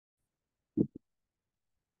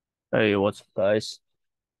Hey, what's up, guys?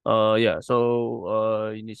 Yeah.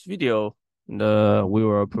 So, in this video, we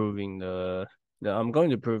were proving I'm going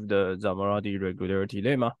to prove the Szemeredi regularity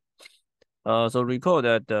lemma. So recall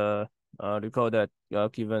that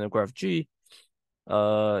given a graph G,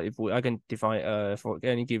 if I can define for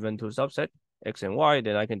any given two subset X and Y,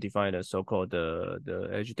 then I can define the so-called the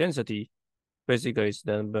edge density. Basically, it's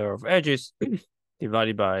the number of edges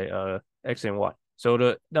divided by X and Y. So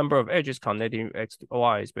the number of edges connecting X to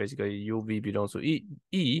Y is basically UV belongs to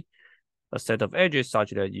E, a set of edges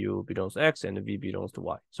such that U belongs to X and V belongs to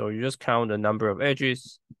Y. So you just count the number of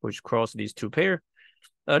edges which cross these two pair.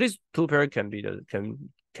 These two pair can be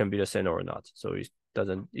the same or not. So it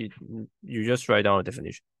doesn't you just write down a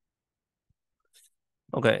definition.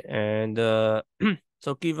 Okay, and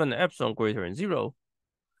so given epsilon greater than 0,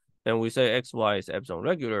 then we say XY is epsilon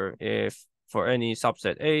regular if for any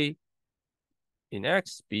subset A in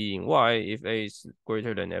X, B in Y, if A is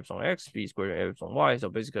greater than epsilon X, B is greater than epsilon Y. So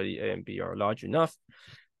basically A and B are large enough,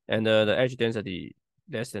 and the edge density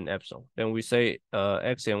less than epsilon. Then we say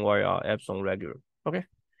X and Y are epsilon regular. Okay.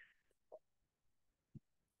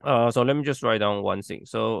 So let me just write down one thing.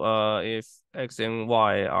 So if X and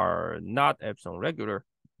Y are not epsilon regular,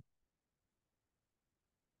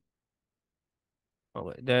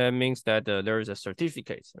 okay, that means that there is a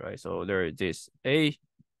certificate, right? So there is this A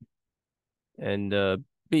and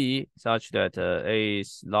B such that A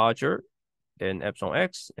is larger than epsilon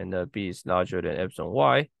X and B is larger than epsilon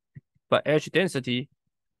Y, but edge density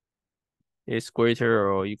is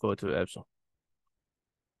greater or equal to epsilon.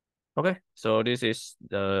 Okay, so this is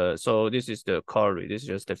the corollary. This is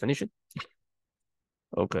just definition.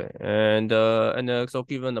 Okay, and so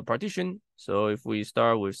given the partition, so if we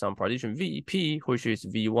start with some partition VP, which is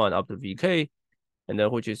V1 up to VK, and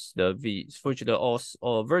then which the all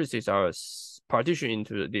vertices are partitioned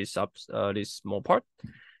into this small part,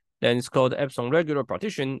 then it's called epsilon regular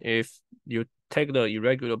partition. If you take the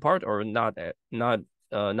irregular part or not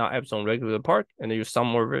epsilon regular part, and then you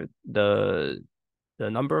sum over the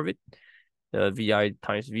number of it, the Vi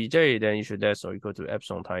times Vj, then you should less or equal to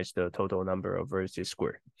epsilon times the total number of vertices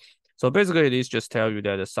squared. So basically, this just tells you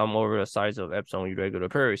that the sum over the size of epsilon irregular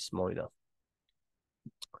pair is small enough.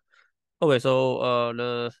 Okay, so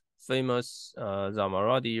the famous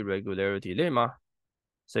Szemeredi regularity lemma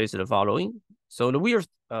says the following. So the weird,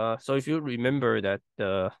 so if you remember that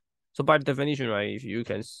so by the definition, right,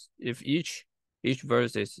 if each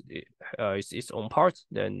verse is its own part,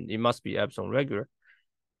 then it must be epsilon regular.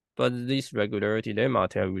 But this regularity lemma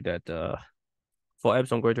tell you that for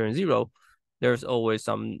epsilon greater than 0, there's always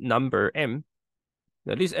some number m.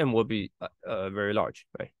 Now this m will be very large,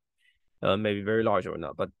 right? Maybe very large or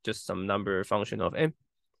not, but just some number function of m.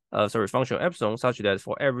 Function of epsilon such that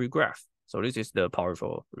for every graph. So this is the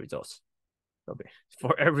powerful results. Okay,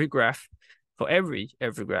 for every graph,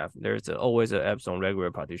 graph, there's always an epsilon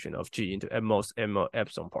regular partition of G into most m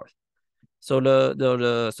epsilon part. So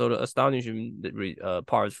the astonishing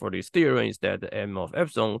part for this theorem is that the m of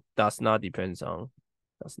epsilon does not depend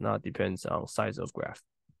on size of graph.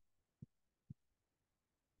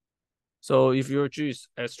 So if your G is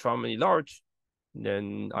extremely large,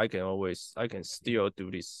 then I can still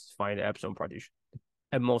do this find the epsilon partition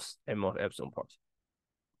at most m of epsilon part.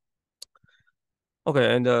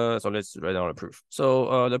 Okay, and so let's write down the proof.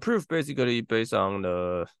 So the proof basically based on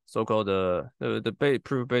the so-called the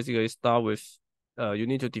proof basically start with you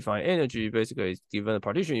need to define energy. Basically, given a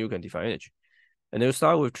partition, you can define energy, and you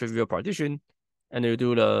start with trivial partition, and you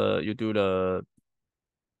do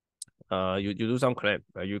some claim.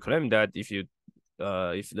 Right? You claim that if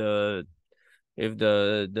the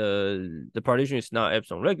partition is not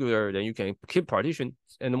epsilon regular, then you can keep partition,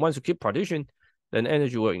 and once you keep partition, then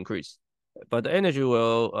energy will increase. But the energy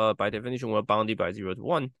will, by definition, will bounded by 0 to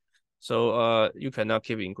 1. So you cannot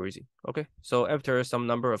keep increasing. Okay. So after some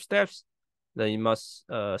number of steps, then it must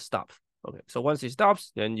stop. Okay. So once it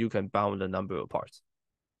stops, then you can bound the number of parts.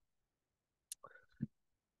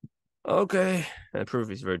 Okay. And proof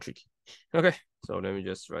is very tricky. Okay. So let me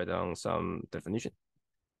just write down some definition.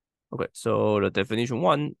 Okay. So the definition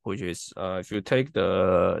 1, which is if you take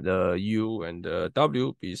the U and the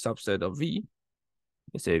W be subset of V,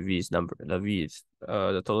 let's say V is number, the V is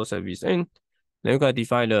the total set V is N. Then you can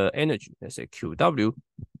define the energy, let's say QW.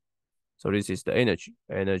 So this is the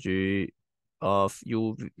energy of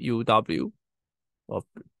UW of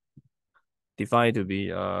defined to be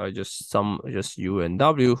just U and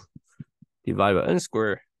W divided by N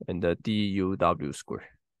squared and the DUW squared.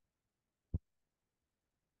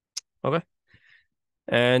 Okay.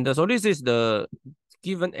 And so this is the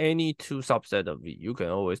given any two subset of V, you can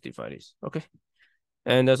always define this. Okay.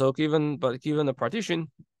 And so given the partition,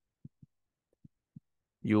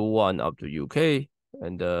 U1 up to UK,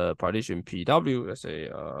 and the partition PW, let's say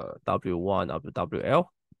W1 up to WL.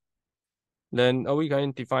 Then we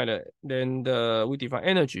can define it. Then we define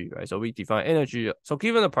energy, right? So we define energy. So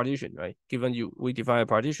given a partition, right? Given we define a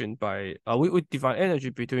partition by we define energy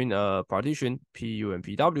between partition PU and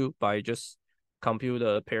PW by just compute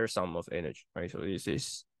the pair sum of energy, right? So this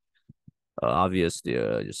is obviously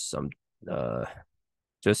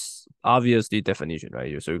just obviously definition,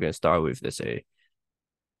 right? So you can start with let's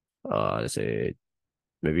say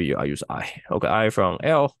maybe I use I. Okay, I from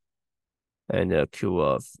L and Q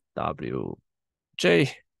of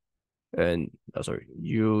WJ and sorry,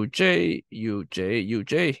 UJ,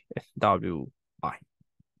 WI.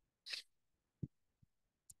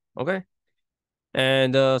 Okay,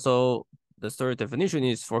 and so the third definition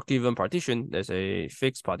is for given partition, there's a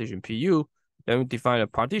fixed partition PU. Then we define a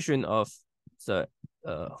partition of the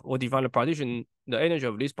we'll define the partition, the energy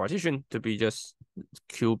of this partition to be just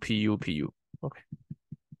QPU PU. Okay.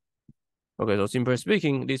 Okay, so simply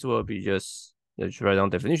speaking, this will be just let's write down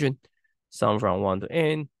definition. Sum from 1 to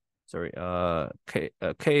n. Sorry, k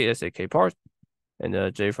is a k part,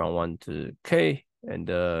 and j from 1 to k, and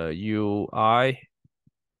ui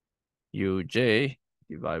uj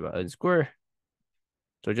divided by n squared.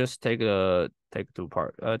 So just take the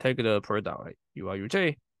product down, right? Ui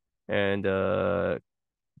uj, and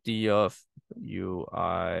d of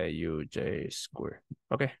ui uj squared.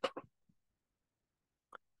 Okay.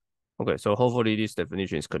 Okay, so hopefully this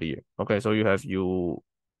definition is clear. Okay, so you have ui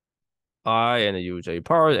and the uj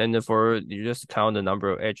part, and for you just count the number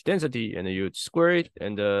of edge density and you square it,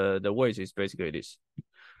 and the weight is basically this.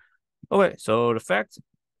 Okay, so the fact,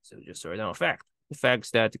 so just write down a fact. The fact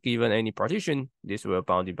is that given any partition, this will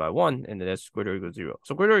bounded by 1, and that's greater or equal to 0.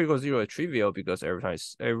 So greater or equal to 0 is trivial because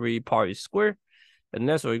every part is square, and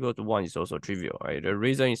less or equal to 1 is also trivial, right? The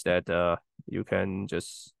reason is that you can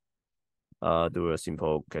just do a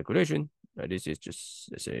simple calculation. This is just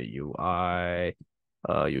let's say ui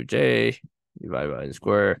uj divided by n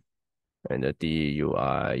squared, and the dui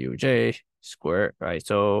uj squared, right?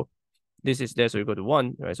 So this is less or equal to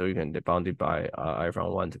 1, right? So you can bound it by I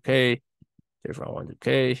from 1 to k, j from 1 to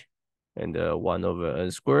k, and 1 over n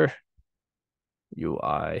squared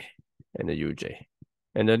ui and the uj,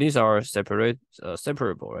 and these are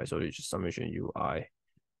separable, right? So it's just summation ui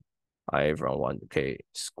I from 1 to k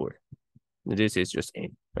squared. This is just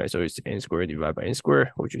n, right? So it's n squared divided by n squared,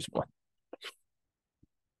 which is 1.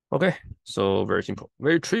 Okay, so very simple,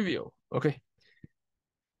 very trivial. Okay.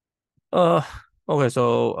 Okay,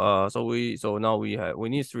 so now we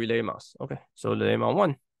need 3 lemmas. Okay, so lemma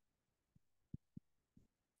 1.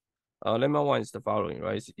 Lemma 1 is the following,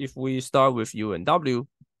 right? If we start with U and W,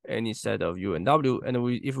 any set of U and W, and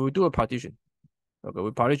if we do a partition, okay, we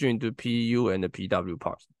partition into PU and the PW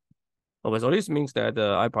parts. Okay, so this means that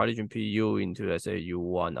I partition PU into let's say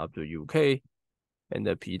U1 up to UK, and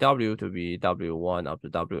the PW to be W1 up to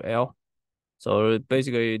WL. So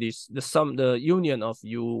basically, the union of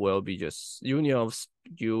U will be just union of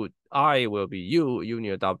I will be U,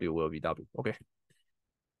 union of W will be W. Okay.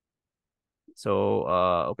 So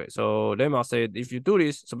okay, so lemma said if you do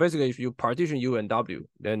this, so basically if you partition U and W,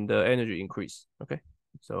 then the energy increase. Okay.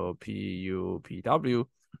 So PU PW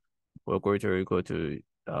will greater or equal to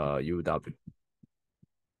UW.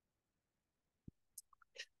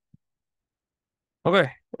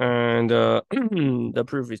 Okay, and the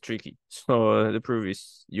proof is tricky. So the proof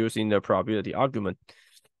is using the probability argument.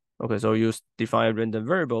 Okay, so you define random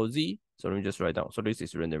variable z. So let me just write down. So this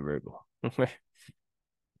is random variable. Okay,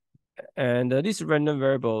 and this random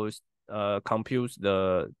variable is computes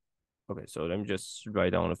the. Okay, so let me just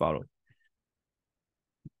write down the following.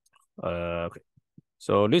 Okay,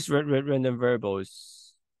 so this random variable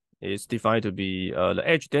is defined to be the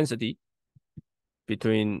edge density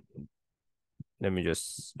between. Let me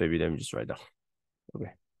just write down.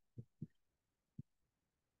 Okay.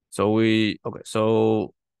 So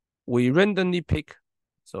we randomly pick.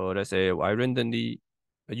 So let's say I randomly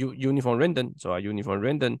uniform random. So I uniform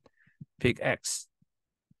random pick X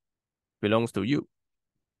belongs to U,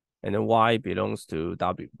 and then Y belongs to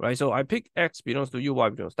W, right? So I pick X belongs to U, Y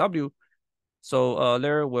belongs to W. So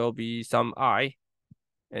there will be some I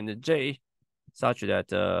and J such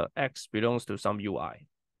that X belongs to some UI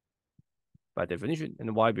by definition,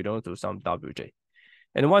 and Y belongs to some WJ.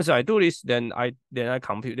 And once I do this, then I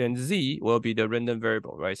compute. Then Z will be the random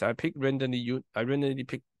variable, right? So I pick randomly. I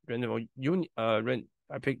pick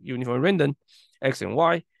I pick uniform random X and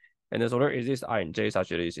Y, and so there exists I and J such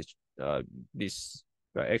that this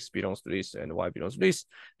right, X belongs to this and Y belongs to this.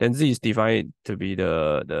 Then Z is defined to be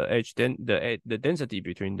the density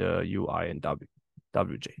between the UI and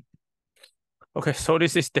WJ. Okay, so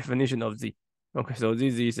this is definition of Z. Okay, so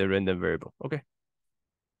this is a random variable. Okay.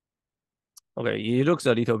 Okay, it looks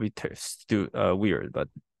a little bit still weird, but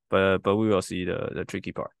we will see the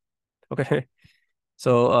tricky part. Okay.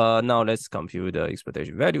 So now let's compute the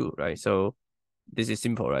expectation value, right? So this is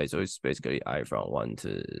simple, right? So it's basically I from 1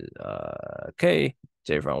 to K,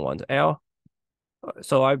 J from 1 to L.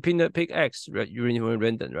 So I pick X uniformly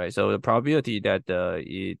random, right? So the probability that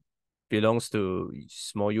it belongs to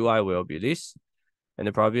small ui will be this, and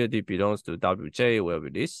the probability belongs to Wj will be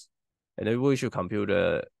this, and then we should compute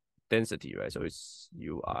the density, right? So it's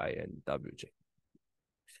ui and Wj.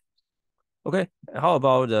 Okay, how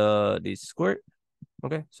about this square?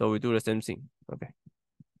 Okay, so we do the same thing. Okay.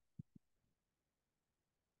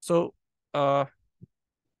 So okay.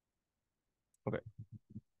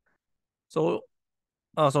 So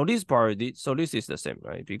so this part, so this is the same,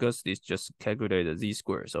 right? Because this just calculate the z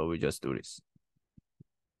square, so we just do this.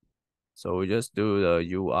 So we just do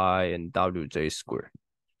the ui and wj square.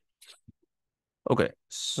 Okay,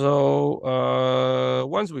 so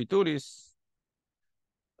once we do this,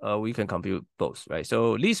 we can compute both, right?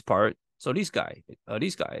 So this part, so this guy,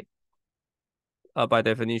 by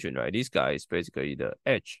definition, right? This guy is basically the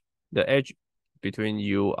edge between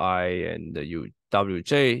ui and the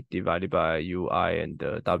wj divided by ui and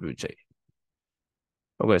the wj.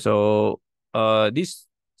 Okay, so this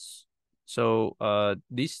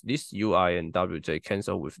ui and wj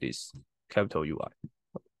cancel with this capital ui.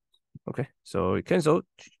 Okay, so it cancel.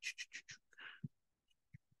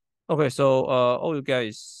 Okay, so all you get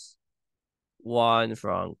is 1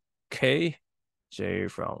 from K, J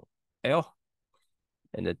from L,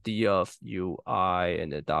 and the D of UI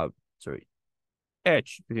and the W, sorry,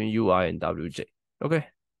 H between UI and WJ. Okay.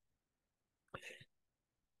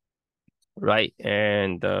 Right,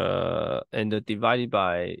 and the divided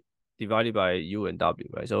by U and W,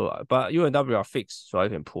 right? So but U and W are fixed, so I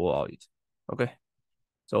can pull out it. Okay.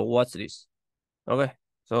 So what's this? Okay.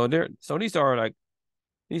 So these are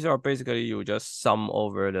basically you just sum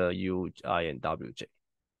over the U, I, and WJ.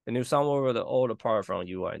 And you sum over all the part from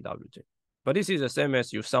UI and WJ. But this is the same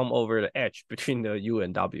as you sum over the edge between the U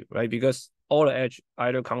and W, right? Because all the edge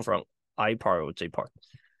either come from I part or J part.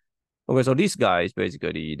 Okay, so this guy is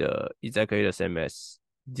basically exactly the same as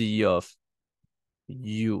D of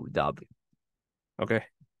UW. Okay.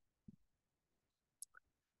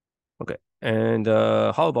 Okay. And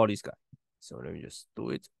how about this guy? So let me just do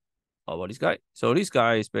it. How about this guy? So this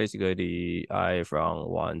guy is basically I from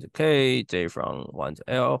 1 to K, J from 1 to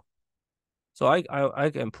L. So I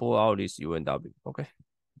can pull out this U and W. Okay.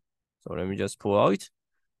 So let me just pull out it.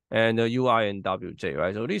 And the UI and WJ,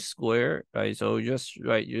 right? So this square, right? So you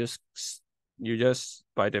just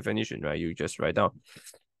by definition, right? You just write down.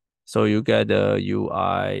 So you get the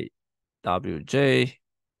UI WJ.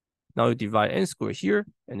 Now you divide n square here,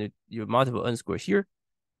 and you multiple n square here,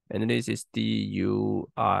 and this is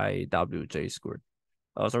DUI WJ squared.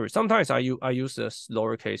 Sorry. Sometimes I use the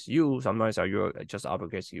lowercase u. Sometimes I use just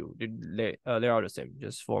uppercase u. They are the same.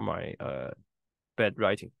 Just for my bad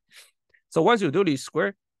writing. So once you do this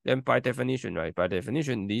square, then by definition, right? By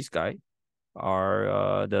definition, these guys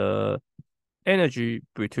are the energy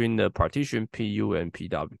between the partition PU and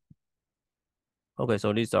PW. Okay,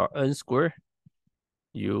 so these are n square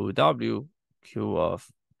UW Q of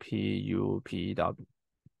PU PW.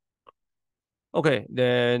 Okay,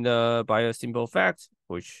 then by a simple fact,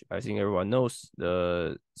 which I think everyone knows,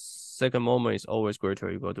 the second moment is always greater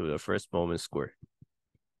or equal to the first moment square.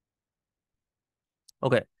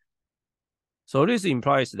 Okay. So this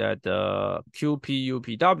implies that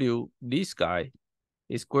QPUPW, this guy,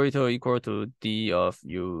 is greater or equal to D of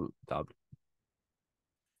UW.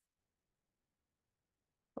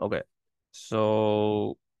 Okay,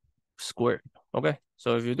 so square. Okay,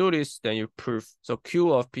 so if you do this, then you prove, so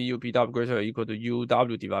Q of PUPW greater or equal to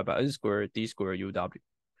UW divided by N squared, D squared UW.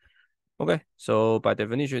 Okay, so by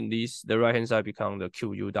definition, the right-hand side become the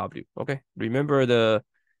QUW. Okay, remember the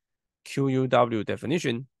QUW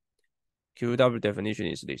definition. QW definition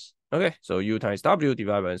is this. Okay, so U times W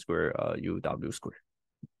divided by N squared, UW squared.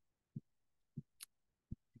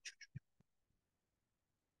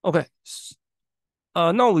 Okay.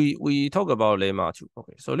 Now we talk about lemma 2.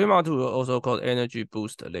 Okay, so lemma 2 also called energy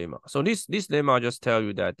boost lemma. So this lemma just tell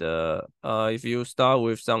you that if you start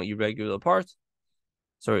with some irregular parts,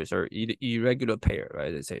 irregular pair,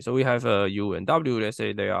 right? Let's say so we have U and W. Let's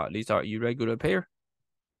say these are irregular pair.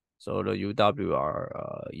 So the UW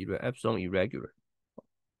are epsilon irregular.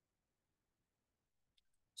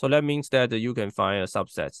 So that means that you can find a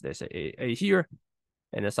subset. Let's say A here,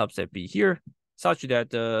 and a subset B here, such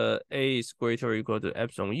that A is greater or equal to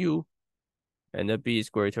epsilon U, and the B is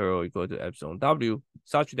greater or equal to epsilon W,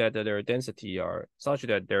 such that their density are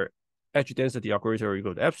their edge density are greater or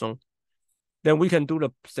equal to epsilon, then we can do the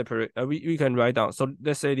separate. We can write down. So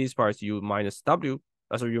let's say this part is U minus W,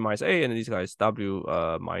 so U minus A, and this guy is W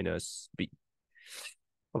minus B.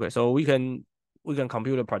 Okay, so we can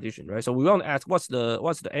compute the partition, right? So we want to ask what's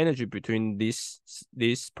the energy between this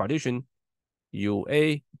partition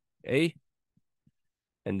UA A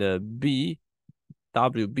and the B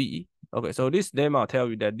WB. Okay, so this lemma tell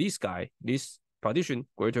you that this partition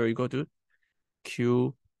greater or equal to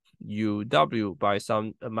QUW by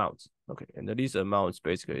some amount. Okay, and this amount is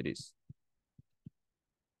basically this.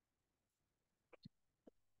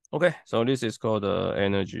 Okay, so this is called the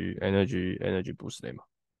energy boost lemma.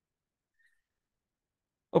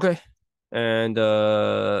 Okay, and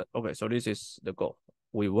okay, so this is the goal.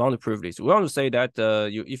 We want to prove this. We want to say that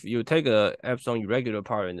if you take a epsilon irregular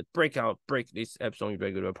part and break this epsilon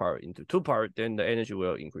irregular part into two parts, then the energy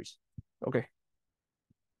will increase. Okay.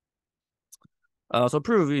 So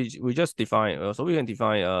proof we just define. So we can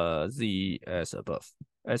define z as above,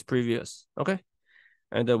 as previous. Okay.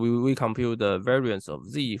 And we compute the variance of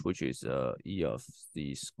z, which is e of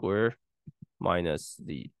z squared minus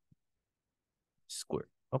z squared.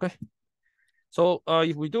 Okay. So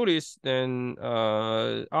if we do this, then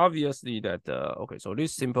obviously that okay, so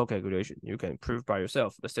this simple calculation you can prove by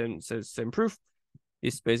yourself. The same proof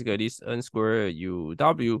is basically this n squared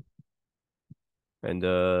UW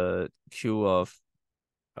and Q of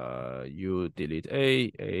U delete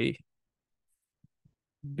A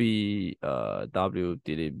B W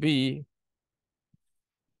delete B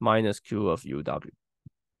minus Q of UW.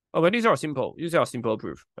 Okay, these are simple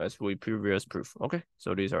proof as we previous proof. Okay,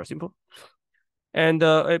 so these are simple. And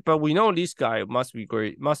but we know this guy must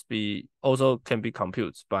be also can be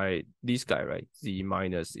computed by this guy, right? Z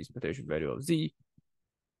minus expectation value of Z.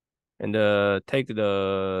 And take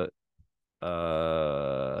the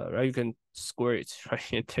right, you can square it, right?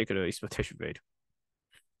 And take the expectation value.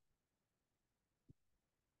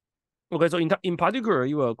 Okay, so in particular,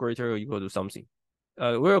 you are greater or equal to something.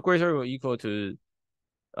 We are greater or equal to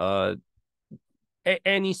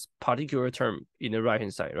any particular term in the right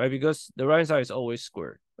hand side, right? Because the right hand side is always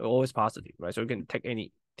square, always positive, right? So you can take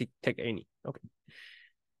any. Okay.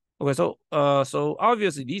 Okay, so so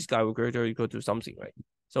obviously this guy will greater or equal to something, right?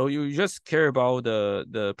 So you just care about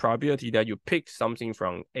the probability that you pick something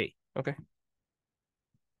from A. Okay.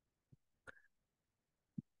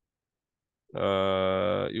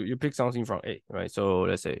 You pick something from A, right? So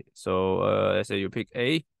let's say you pick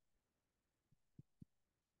A.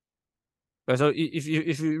 So if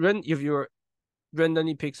you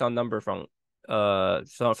randomly pick some number from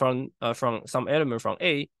some element from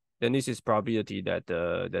A, then this is probability that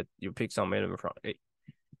that you pick some element from A,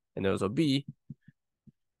 and also B,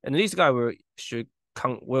 and this guy will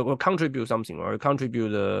contribute something, or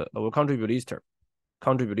will contribute this term,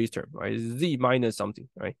 right? Z minus something,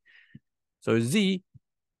 right? So Z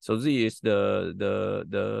is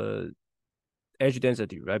the edge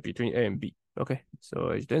density, right, between A and B. Okay, so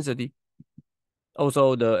edge density.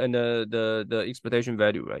 Also the expectation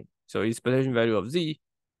value, right? So expectation value of Z,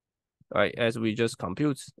 right, as we just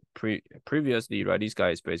compute previously, right? This guy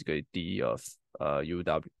is basically D of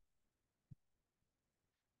UW.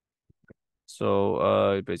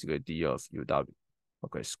 So basically D of UW.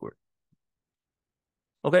 Okay, squared.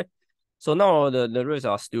 Okay. So now the rest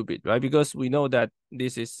are stupid, right? Because we know that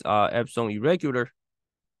this is epsilon irregular.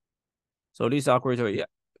 So these are greater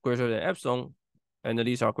than epsilon, and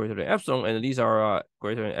these are greater than epsilon, and these are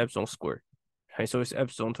greater than epsilon squared. Right? So it's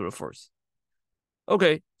epsilon to the fourth.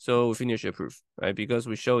 Okay, so we finish the proof, right? Because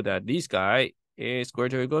we show that this guy is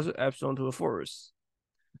greater or equal to epsilon to the fourth.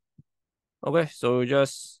 Okay, so we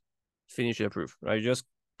just finish the proof, right? Just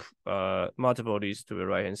multiply these to the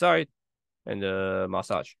right hand side and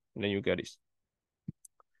massage, and then you get this.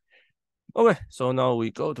 Okay, so now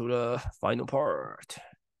we go to the final part.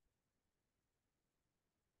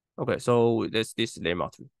 Okay, so that's this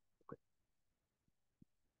lemma 3.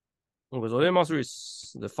 Okay, so lemma 3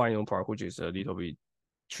 is the final part, which is a little bit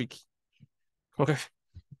tricky. Okay,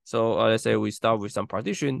 so let's say we start with some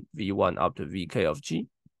partition V1 up to Vk of G.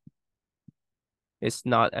 It's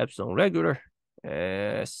not epsilon regular.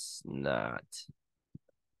 It's not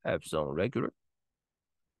epsilon regular.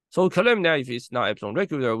 So we claim that if it's not epsilon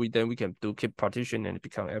regular, then we can keep partition and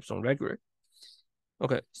become epsilon regular.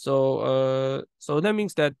 Okay, so so that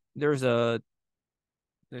means that there's a,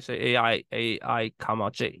 let's say AI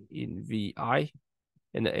comma J in VI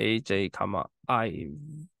and AJ comma I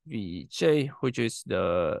in VJ, which is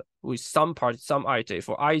with some IJ.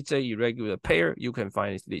 For IJ irregular pair, you can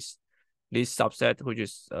find this subset, which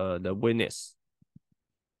is the witness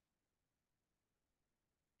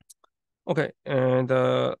Okay, and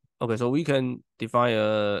okay, so we can define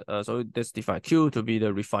so let's define Q to be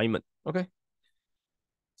the refinement. Okay,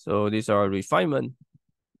 so these are refinement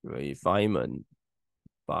by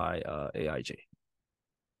Aij.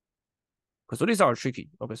 So these are tricky.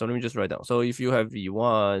 Okay, so let me just write down. So if you have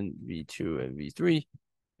V1, V2, and V3,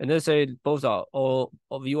 and let's say both are all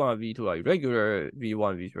V1 and V2 are irregular,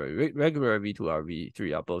 V1, V2 are regular, V2 are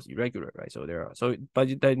V3 are both irregular, right? So there are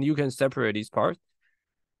but then you can separate these parts.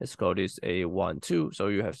 Let's call this A1, 2. So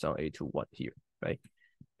you have some A2, 1 here, right?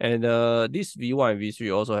 And this V1 and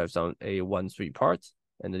V3 also have some A1, 3 parts,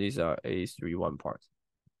 and these are A3, 1 parts.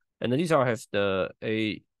 And these are have the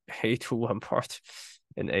A2, 1 part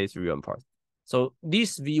and A3, 1 part. So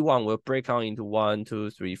this V1 will break down into 1,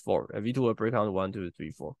 2, 3, 4. And V2 will break down 1, 2,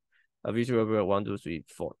 3, 4. V3 will break 1, 2, 3,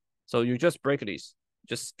 4. So you just break this.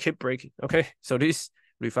 Just keep breaking. Okay. So this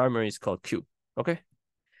refinement is called Q. Okay.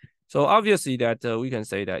 So obviously that we can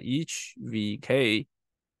say that each VK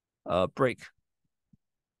break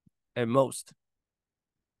at most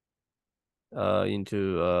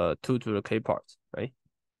into 2 to the K parts, right?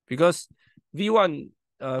 Because V1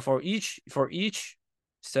 for each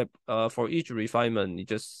step for each refinement,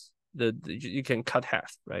 you can cut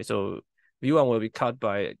half, right? So V1 will be cut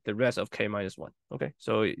by the rest of K minus 1. Okay,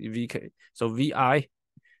 so VK, so VI,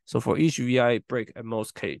 so for each VI break at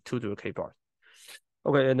most K, 2 to the K part.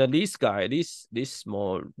 Okay, and then this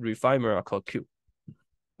small refinement are called Q.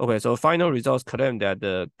 Okay, so final results claim that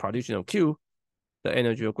the partition of Q, the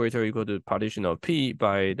energy will greater or equal to partition of P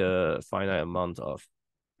by the finite amount of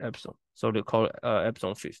epsilon. So they call it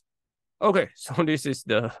epsilon fifth. Okay, so this is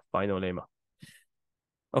the final lemma.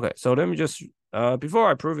 Okay, so let me just before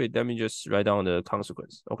I prove it, let me just write down the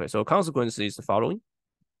consequence. Okay, so consequence is the following.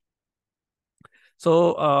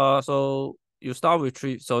 So you start with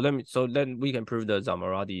tree. So then we can prove the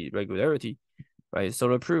Szemeredi regularity, right? So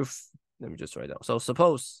the proof, let me just write down. So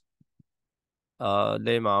suppose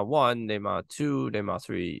lemma 1, lemma 2, lemma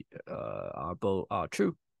 3 are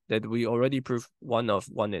true. That we already proved 1 of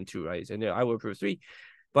 1 and 2, right? And then I will prove 3.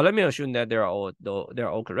 But let me assume that they're all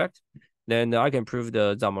correct. Then I can prove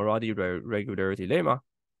the Szemeredi regularity lemma.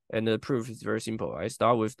 And the proof is very simple. I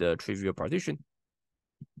start with the trivial partition.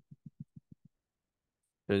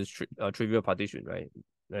 There's trivial partition, right?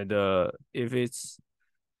 And if it's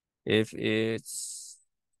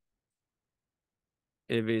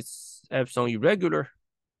epsilon irregular,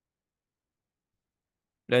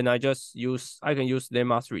 then I can use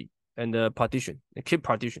lemma 3 and the partition, keep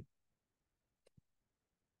partition.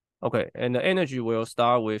 Okay, and the energy will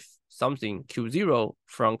start with something Q0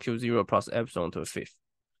 from Q0 plus epsilon to the fifth.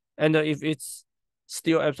 And if it's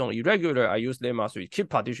still epsilon irregular, I use lemma 3, keep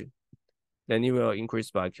partition. Then it will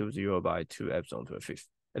increase by Q0 by 2 epsilon to the fifth.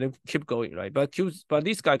 And then keep going, right? But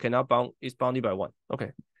this guy cannot bound, is bounded by 1.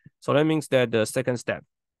 Okay. So that means that the second step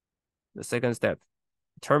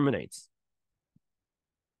terminates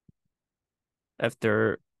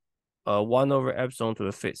after 1 over epsilon to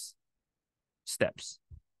the fifth steps.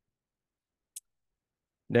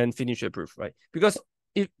 Then finish the proof, right? Because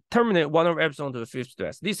if terminate 1 over epsilon to the fifth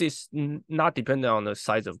steps, this is not dependent on the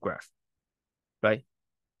size of graph, right?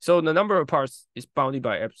 So the number of parts is bounded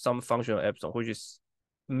by some function of epsilon, which is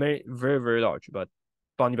very, very large, but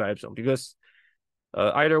bounded by epsilon, because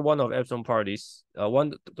either 1 of epsilon part is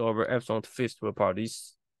 1 over epsilon to fifth part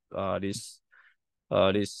is this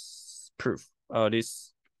proof,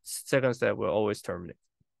 this second step will always terminate.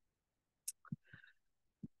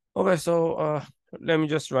 Okay, so let me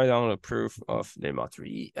just write down the proof of lemma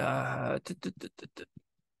 3.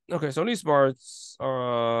 Okay, so these parts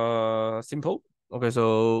are simple. Okay,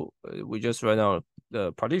 so we just write down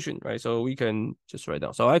the partition, right? So we can just write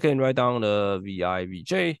down. So I can write down the VI,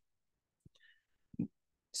 VJ.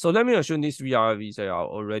 So let me assume these VI, VJ are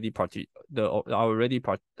already partitioned.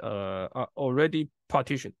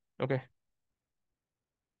 Okay.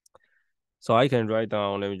 So I can write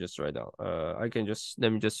down. Let me just write down.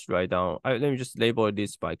 Let me just write down. Let me just label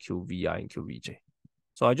this by QVI and QVJ.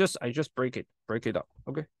 So I just break it up.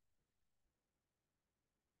 Okay.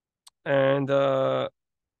 And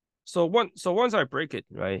so once I break it,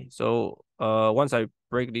 right? So once I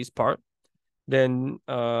break this part, then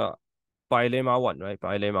by lemma 1, right?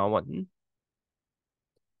 By lemma 1,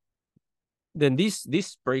 then this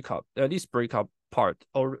breakup part,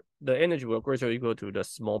 or the energy will greater or equal to the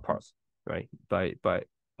small parts, right? By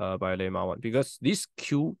lemma 1, because this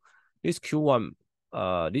Q1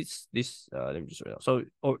 let me just write down.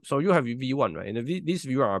 So you have V1, right? And this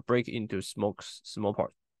V1 are break into small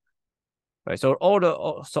parts. Right, so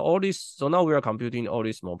so now we are computing all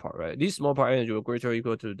these small part, right? This small part energy will greater or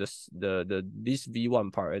equal to this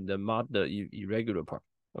V1 part and the mod the irregular part.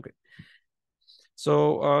 Okay,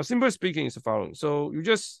 So simply speaking is the following. So you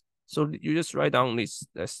just write down this.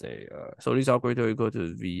 Let's say so this operator equal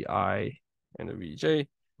to vi and vj.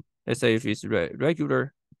 Let's say if it's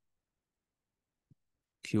regular,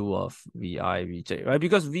 q of vi vj, right?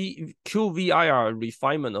 Because q vi are a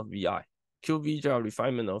refinement of vi. Q vj are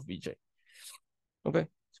refinement of vj. Okay,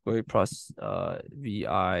 square plus vi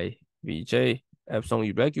vj epsilon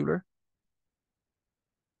irregular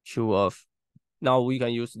q of. Now we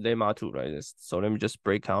can use lemma too, right? So let me just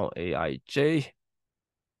break out aij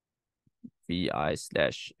vi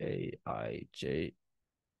slash aij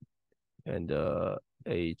and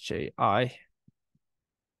aji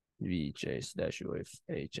vj slash with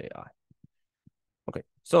aji. Okay,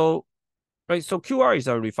 so right, so qr is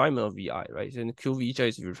a refinement of vi, right? And qvj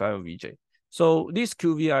is a refinement of vj. So this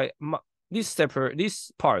qvi,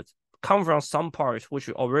 this part come from some part which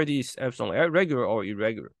already is epsilon regular or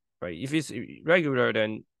irregular, right? If it's irregular,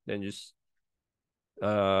 then just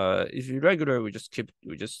if irregular, we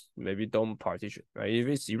just maybe don't partition, right? If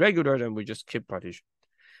it's irregular, then we just keep partition.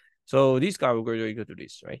 So this guy will go equal to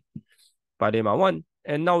this, right? By lemma 1.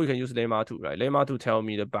 And now we can use lemma 2, right? Lemma 2 tell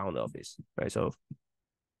me the bound of this, right?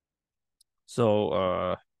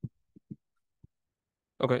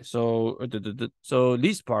 Okay, so so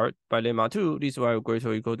this part by lemma 2, this y will greater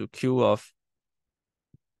or equal to q of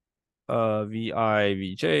vi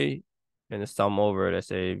vj and sum over, let's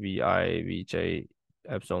say, vi vj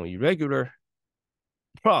epsilon irregular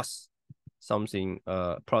plus something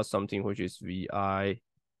which is vi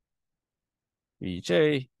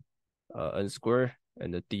vj n square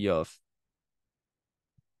and the d of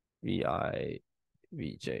vi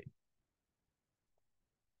vj.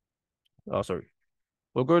 Oh, sorry.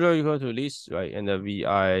 Will greater or equal to this, right? And the vi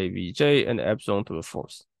vj and the epsilon to the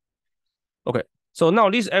fourth. Okay, so now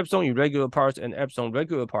these epsilon irregular parts and epsilon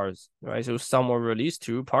regular parts, right? So sum over these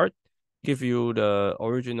two parts give you the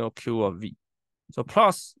original q of v. So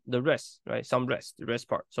plus the rest, right? The rest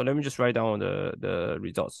part. So let me just write down the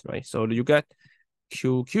results, right? So you get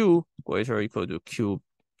qq greater or equal to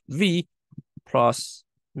qv plus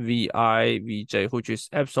vi vj, which is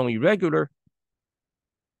epsilon irregular,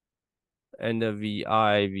 and the vi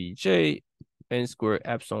vj n squared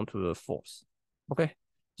epsilon to the fourth. Okay,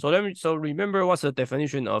 so remember what's the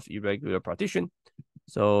definition of irregular partition.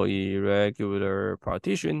 So irregular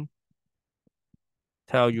partition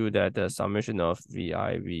tell you that the summation of vi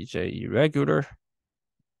vj irregular,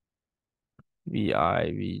 vi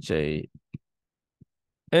vj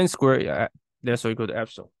n squared less or equal to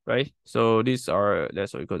epsilon, right? So these are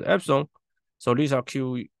less or equal to epsilon. So these are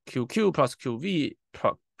qq plus qv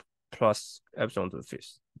plus epsilon to the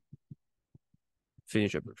fifth.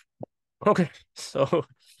 Finish your proof. Okay, so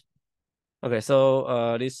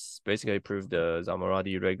this basically proved the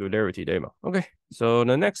Szemeredi regularity lemma. Okay, so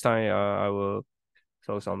the next time I will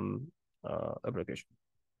show some application.